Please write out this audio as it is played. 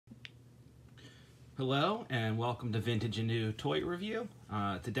Hello and welcome to Vintage and New Toy Review.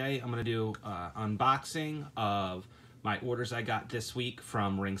 Today I'm going to do unboxing of my orders I got this week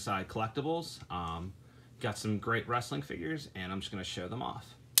from Ringside Collectibles. Got some great wrestling figures and I'm just going to show them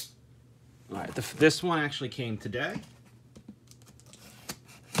off. Alright, this one actually came today.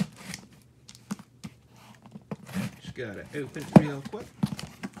 Just got to open it real quick.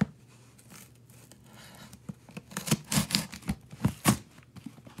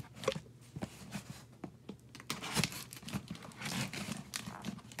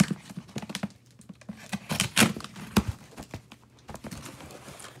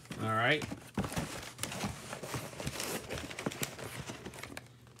 All right.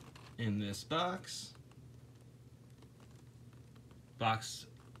 In this box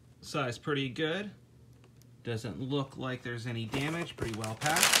size pretty good. Doesn't look like there's any damage, pretty well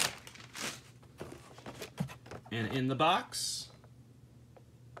packed. And in the box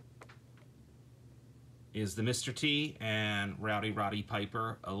is the Mr. T and Roddy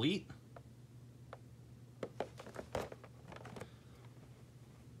Piper Elite.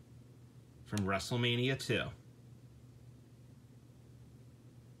 From WrestleMania 2.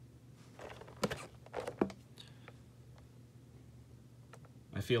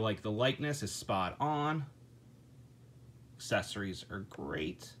 I feel like the likeness is spot on. Accessories are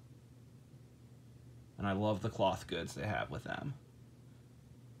great. And I love the cloth goods they have with them.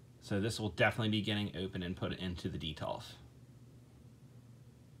 So this will definitely be getting open and put into the detolf.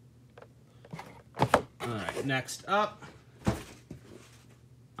 Alright, next up,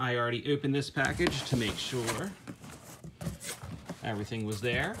 I already opened this package to make sure everything was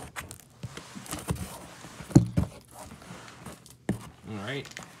there. All right,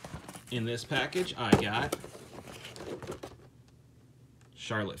 in this package I got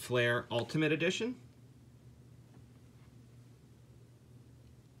Charlotte Flair Ultimate Edition.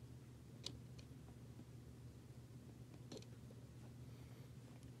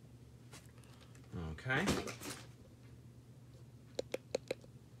 Okay.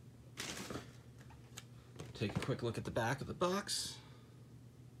 Take a quick look at the back of the box.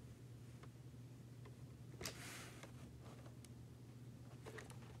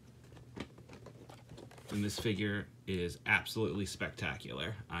 And this figure is absolutely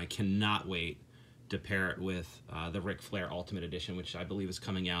spectacular. I cannot wait to pair it with the Ric Flair Ultimate Edition, which I believe is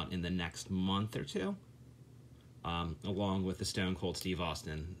coming out in the next month or two. Along with the Stone Cold Steve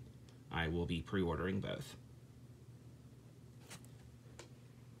Austin. I will be pre-ordering both.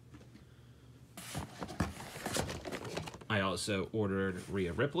 I also ordered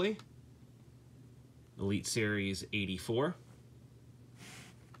Rhea Ripley, Elite Series 84.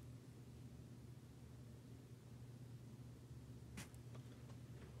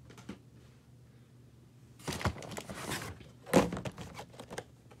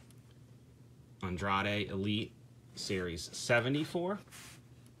 Andrade Elite Series 74.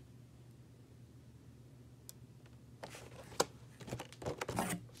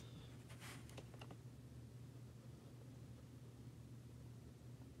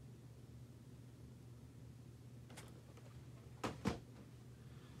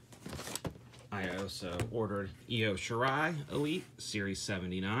 I also ordered Io Shirai Elite Series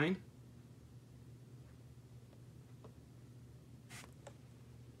 79.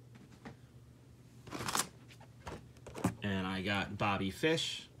 And I got Bobby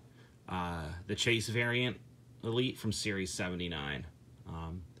Fish, the Chase variant Elite from Series 79.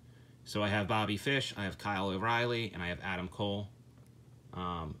 So I have Bobby Fish, I have Kyle O'Reilly, and I have Adam Cole.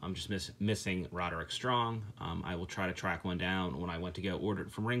 I'm just missing Roderick Strong. I will try to track one down. When I went to go order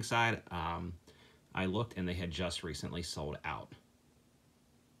it from Ringside, I looked and they had just recently sold out.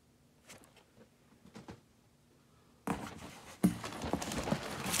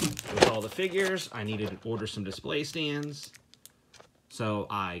 With all the figures, I needed to order some display stands. So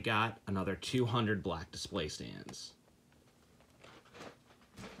I got another 200 black display stands.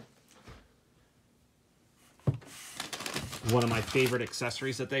 One of my favorite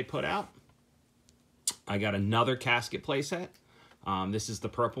accessories that they put out. I got another casket playset. This is the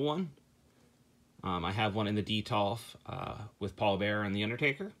purple one. I have one in the detolf with Paul Bearer and The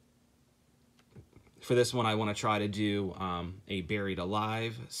Undertaker. For this one, I want to try to do a Buried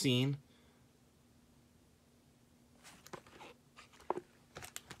Alive scene.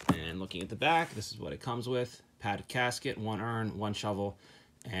 And looking at the back, this is what it comes with. Padded casket, one urn, one shovel,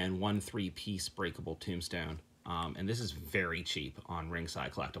 and one 3-piece breakable tombstone. And this is very cheap on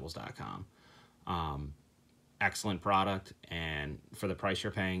ringsidecollectibles.com. Excellent product, and for the price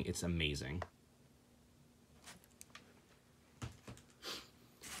you're paying, it's amazing.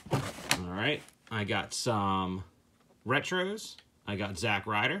 All right, I got some retros. I got Zack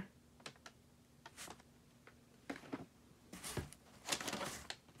Ryder.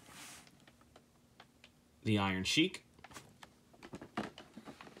 the Iron Sheik,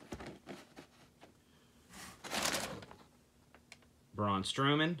 Braun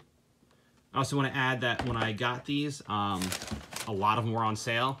Strowman. I also want to add that when I got these, a lot of them were on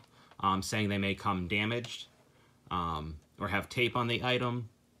sale, saying they may come damaged or have tape on the item.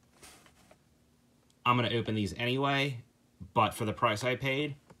 I'm going to open these anyway, but for the price I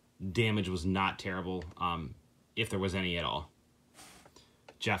paid, damage was not terrible, if there was any at all.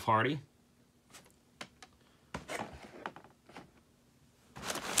 Jeff Hardy.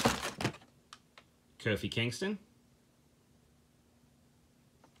 Kofi Kingston.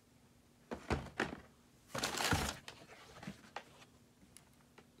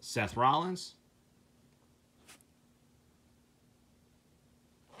 Seth Rollins.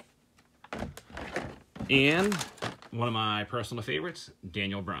 And one of my personal favorites,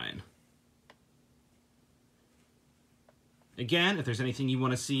 Daniel Bryan. Again, if there's anything you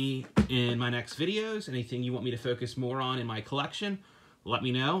want to see in my next videos, anything you want me to focus more on in my collection, let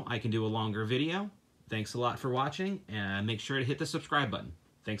me know. I can do a longer video. Thanks a lot for watching, and make sure to hit the subscribe button.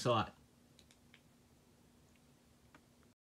 Thanks a lot.